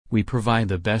We provide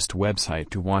the best website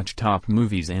to watch top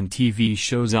movies and TV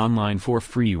shows online for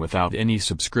free without any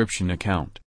subscription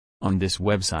account. On this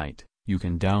website, you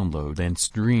can download and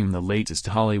stream the latest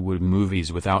Hollywood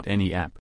movies without any app.